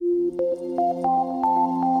We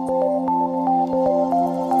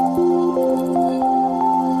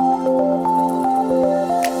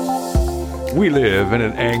live in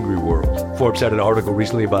an angry world. Forbes had an article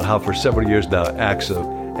recently about how for several years now, acts of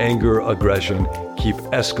anger, aggression keep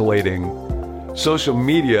escalating. Social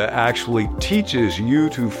media actually teaches you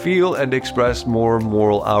to feel and express more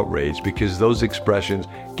moral outrage because those expressions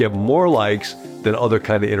get more likes than other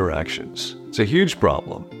kind of interactions. It's a huge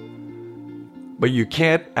problem. But you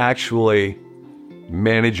can't actually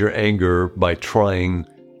manage your anger by trying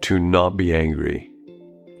to not be angry.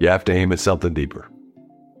 You have to aim at something deeper.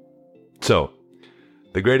 So,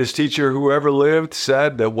 the greatest teacher who ever lived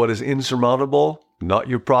said that what is insurmountable, not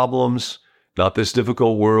your problems, not this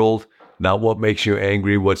difficult world, not what makes you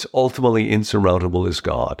angry, what's ultimately insurmountable is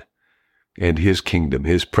God and His kingdom,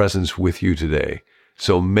 His presence with you today.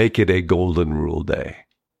 So make it a golden rule day.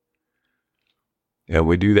 And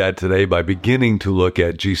we do that today by beginning to look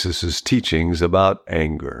at Jesus' teachings about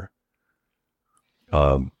anger.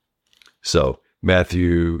 So,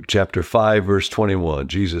 Matthew chapter 5, verse 21,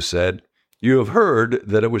 Jesus said, "You have heard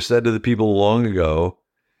that it was said to the people long ago,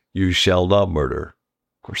 'You shall not murder.'"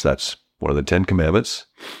 Of course, that's one of the 10 commandments.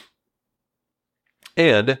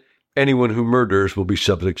 "And anyone who murders will be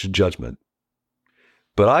subject to judgment.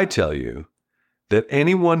 But I tell you that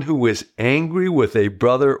anyone who is angry with a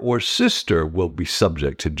brother or sister will be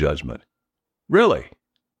subject to judgment." Really?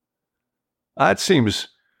 That seems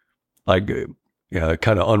like a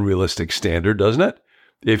kind of unrealistic standard, doesn't it?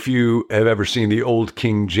 If you have ever seen the old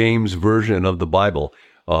King James version of the Bible,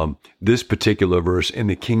 this particular verse in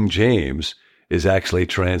the King James is actually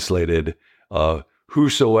translated,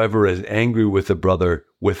 "Whosoever is angry with a brother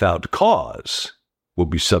without cause will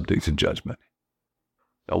be subject to judgment."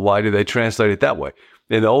 Now, why do they translate it that way?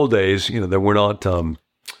 In the old days, there were not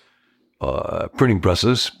printing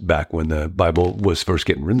presses back when the Bible was first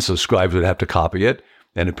getting written, so scribes would have to copy it.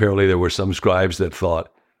 And apparently there were some scribes that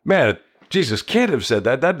thought, man, Jesus can't have said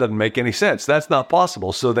that. That doesn't make any sense. That's not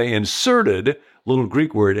possible. So they inserted little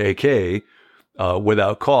Greek word, ak,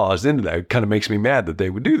 without cause into that. It kind of makes me mad that they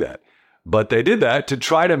would do that. But they did that to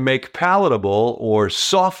try to make palatable or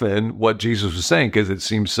soften what Jesus was saying because it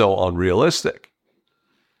seems so unrealistic.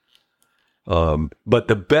 But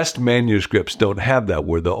the best manuscripts don't have that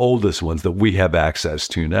word, the oldest ones that we have access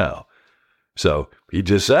to now. So he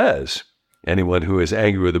just says, anyone who is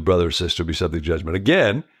angry with a brother or sister will be subject to judgment.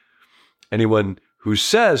 Again, anyone who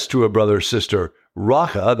says to a brother or sister,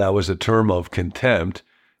 racha, that was a term of contempt.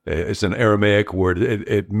 It's an Aramaic word.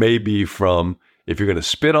 It may be from, if you're going to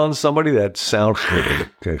spit on somebody, that sound,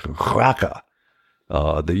 racha,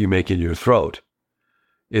 that you make in your throat,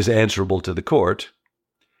 is answerable to the court.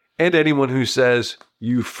 And anyone who says,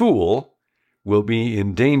 you fool, will be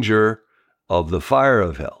in danger of the fire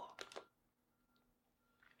of hell.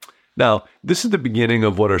 Now, this is the beginning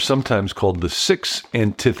of what are sometimes called the 6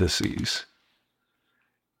 antitheses.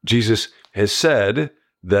 Jesus has said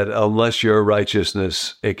that unless your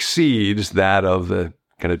righteousness exceeds that of the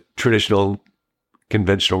kind of traditional,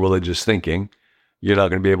 conventional religious thinking, you're not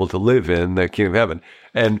going to be able to live in the kingdom of heaven.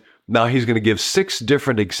 And now he's going to give 6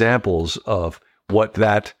 different examples of what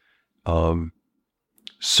that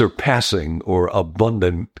surpassing or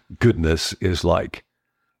abundant goodness is like.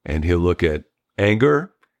 And he'll look at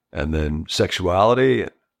anger, and then sexuality,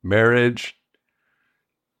 marriage,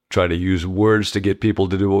 try to use words to get people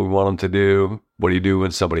to do what we want them to do. What do you do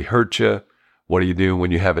when somebody hurts you? What do you do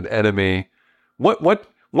when you have an enemy? What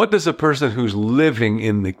does a person who's living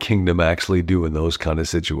in the kingdom actually do in those kind of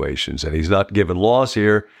situations? And he's not giving laws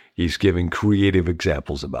here. He's giving creative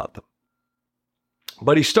examples about them.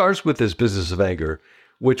 But he starts with this business of anger,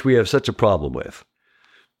 which we have such a problem with.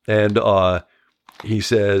 And he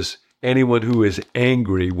says, anyone who is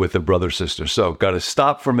angry with a brother or sister. So, got to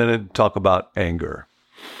stop for a minute and talk about anger.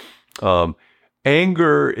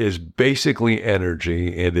 Anger is basically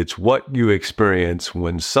energy, and it's what you experience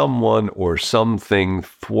when someone or something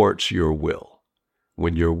thwarts your will.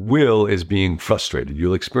 When your will is being frustrated,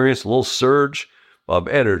 you'll experience a little surge of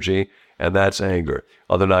energy, and that's anger.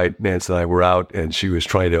 Other night, Nancy and I were out, and she was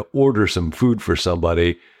trying to order some food for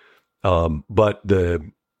somebody, but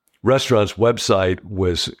the restaurant's website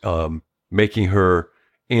was making her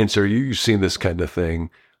answer. You've seen this kind of thing,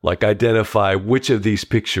 like identify which of these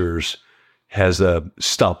pictures has a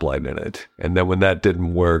stoplight in it. And then when that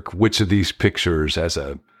didn't work, which of these pictures has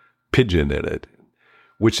a pigeon in it?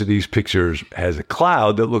 Which of these pictures has a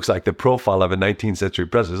cloud that looks like the profile of a 19th century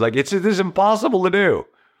president? It's like, this is impossible to do.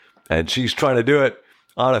 And she's trying to do it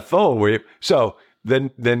on a phone. So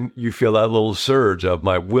then you feel that little surge of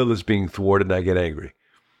my will is being thwarted and I get angry.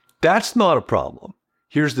 That's not a problem.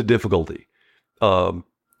 Here's the difficulty.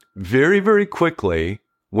 very, very quickly,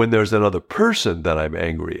 when there's another person that I'm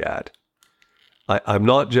angry at, I'm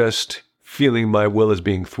not just feeling my will is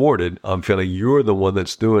being thwarted. I'm feeling you're the one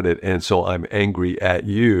that's doing it. And so I'm angry at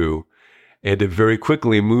you. And it very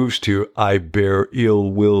quickly moves to, I bear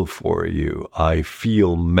ill will for you. I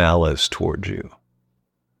feel malice towards you.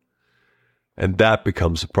 And that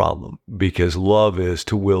becomes a problem because love is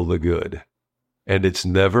to will the good. And it's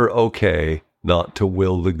never okay not to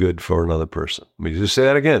will the good for another person. Let me just say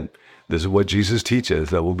that again. This is what Jesus teaches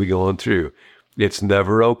that we'll be going through. It's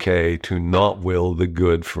never okay to not will the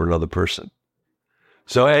good for another person.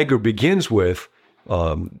 So anger begins with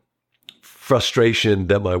frustration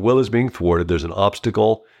that my will is being thwarted. There's an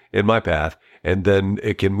obstacle in my path. And then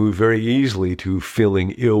it can move very easily to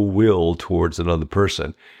feeling ill will towards another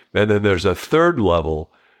person. And then there's a third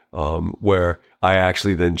level where I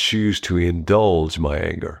actually then choose to indulge my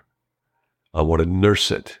anger. I want to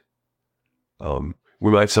nurse it.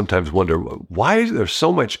 We might sometimes wonder, why is there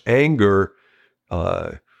so much anger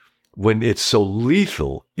when it's so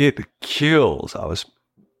lethal? It kills. I was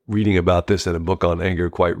reading about this in a book on anger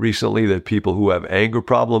quite recently, that people who have anger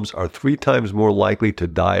problems are 3 times more likely to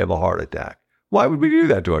die of a heart attack. Why would we do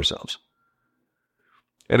that to ourselves?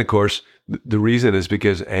 And of course, the reason is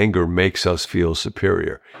because anger makes us feel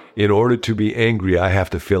superior. In order to be angry, I have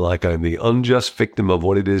to feel like I'm the unjust victim of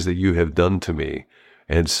what it is that you have done to me.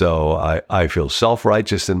 And so I feel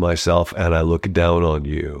self-righteous in myself and I look down on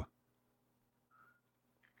you.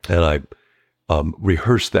 And I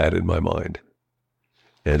rehearse that in my mind.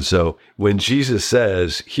 And so when Jesus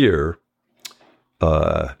says here,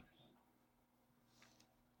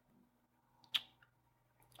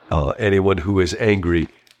 anyone who is angry,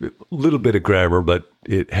 a little bit of grammar, but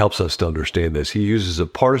it helps us to understand this. He uses a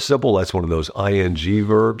participle. That's one of those ing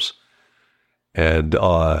verbs. And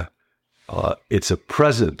it's a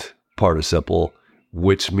present participle,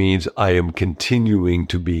 which means I am continuing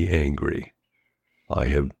to be angry. I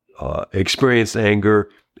have experienced anger,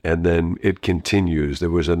 and then it continues. There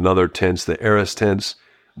was another tense, the aorist tense,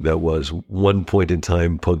 that was one point in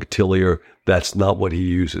time punctiliar. That's not what he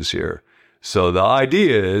uses here. So the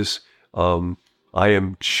idea is I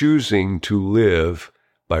am choosing to live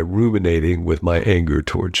by ruminating with my anger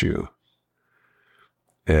towards you.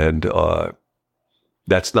 And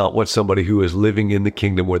that's not what somebody who is living in the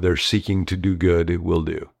kingdom where they're seeking to do good will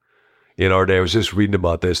do. In our day, I was just reading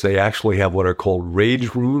about this. They actually have what are called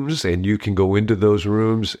rage rooms, and you can go into those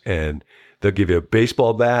rooms and they'll give you a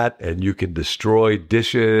baseball bat and you can destroy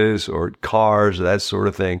dishes or cars, that sort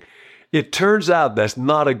of thing. It turns out that's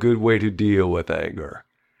not a good way to deal with anger.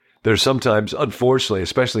 There's sometimes, unfortunately,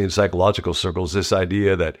 especially in psychological circles, this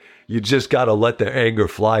idea that you just got to let the anger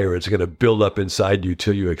fly or it's going to build up inside you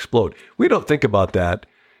till you explode. We don't think about that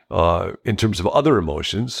in terms of other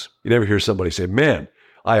emotions. You never hear somebody say, man,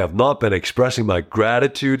 I have not been expressing my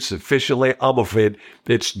gratitude sufficiently. I'm afraid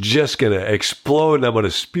it's just going to explode and I'm going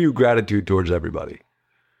to spew gratitude towards everybody.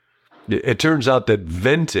 It turns out that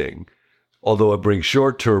venting, although it brings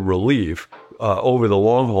short-term relief, over the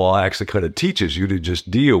long haul actually kind of teaches you to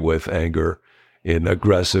just deal with anger in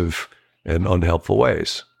aggressive and unhelpful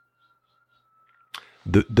ways.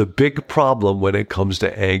 The big problem when it comes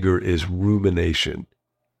to anger is rumination,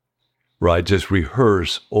 where I just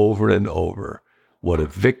rehearse over and over what a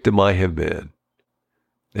victim I have been.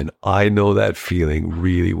 And I know that feeling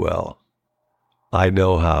really well. I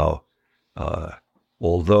know how,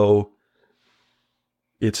 although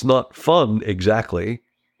it's not fun exactly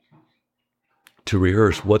to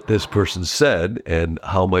rehearse what this person said and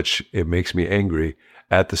how much it makes me angry,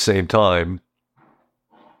 at the same time,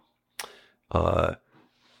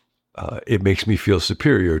 it makes me feel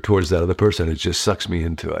superior towards that other person. It just sucks me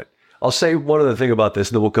into it. I'll say one other thing about this,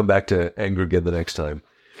 and then we'll come back to anger again the next time.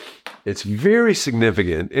 It's very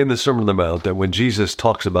significant in the Sermon on the Mount that when Jesus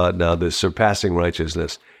talks about now this surpassing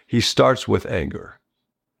righteousness, he starts with anger.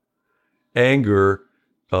 Anger,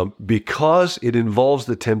 because it involves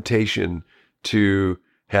the temptation to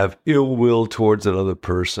have ill will towards another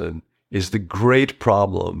person, is the great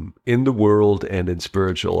problem in the world and in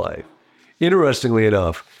spiritual life. Interestingly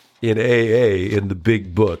enough, in AA, in the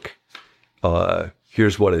big book,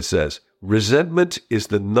 here's what it says. Resentment is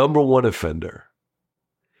the number one offender.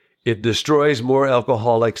 It destroys more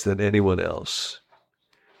alcoholics than anyone else.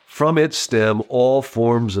 From it stem all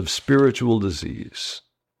forms of spiritual disease.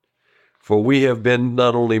 For we have been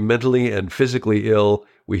not only mentally and physically ill,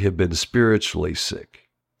 we have been spiritually sick.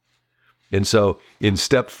 And so in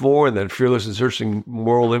step 4, in that fearless and searching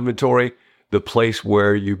moral inventory, the place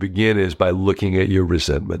where you begin is by looking at your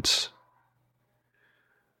resentments.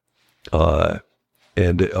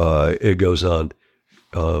 And it goes on.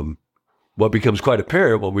 What becomes quite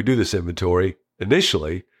apparent when we do this inventory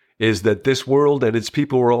initially is that this world and its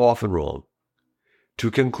people were often wrong. To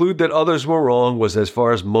conclude that others were wrong was as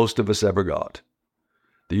far as most of us ever got.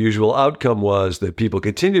 The usual outcome was that people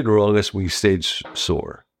continued to wrong us when we stayed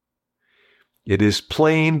sore. It is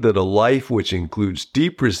plain that a life which includes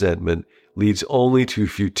deep resentment leads only to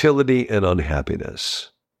futility and unhappiness.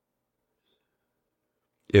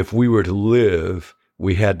 If we were to live,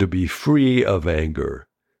 we had to be free of anger.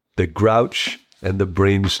 The grouch and the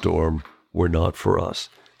brainstorm were not for us.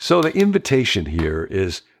 So the invitation here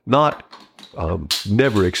is not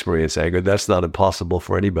never experience anger. That's not impossible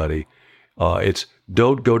for anybody. It's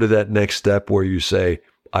don't go to that next step where you say,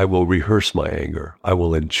 I will rehearse my anger. I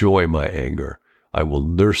will enjoy my anger. I will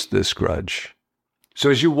nurse this grudge. So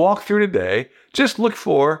as you walk through today, just look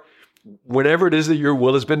for whenever it is that your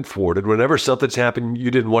will has been thwarted, whenever something's happened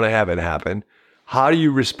you didn't want to have it happen, how do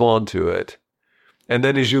you respond to it? And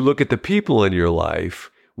then as you look at the people in your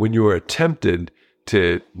life, when you are tempted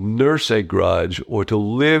to nurse a grudge or to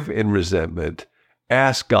live in resentment,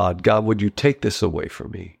 ask God, would you take this away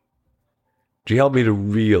from me? Would you help me to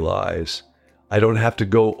realize I don't have to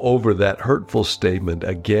go over that hurtful statement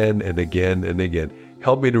again and again and again.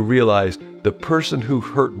 Help me to realize the person who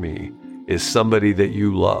hurt me is somebody that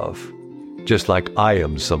you love, just like I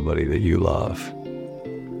am somebody that you love.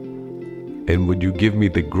 And would you give me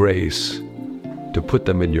the grace to put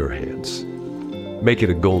them in your hands? Make it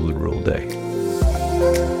a golden rule day.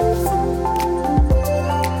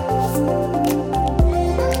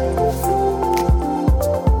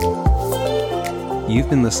 You've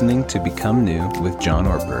been listening to Become New with John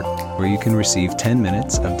Ortberg, where you can receive 10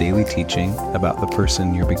 minutes of daily teaching about the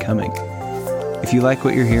person you're becoming. If you like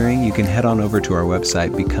what you're hearing, you can head on over to our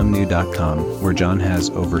website, becomenew.com, where John has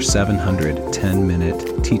over 700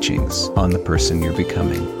 10-minute teachings on the person you're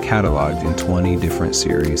becoming, cataloged in 20 different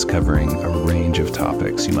series covering a range of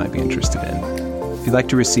topics you might be interested in. If you'd like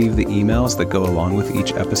to receive the emails that go along with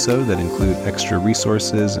each episode that include extra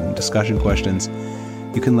resources and discussion questions,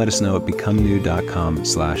 you can let us know at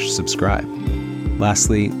becomenew.com/subscribe.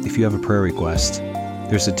 Lastly, if you have a prayer request,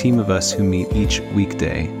 there's a team of us who meet each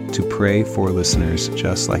weekday to pray for listeners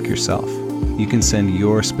just like yourself. You can send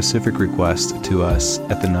your specific request to us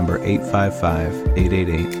at the number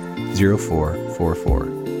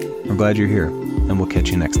 855-888-0444. We're glad you're here, and we'll catch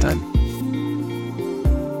you next time.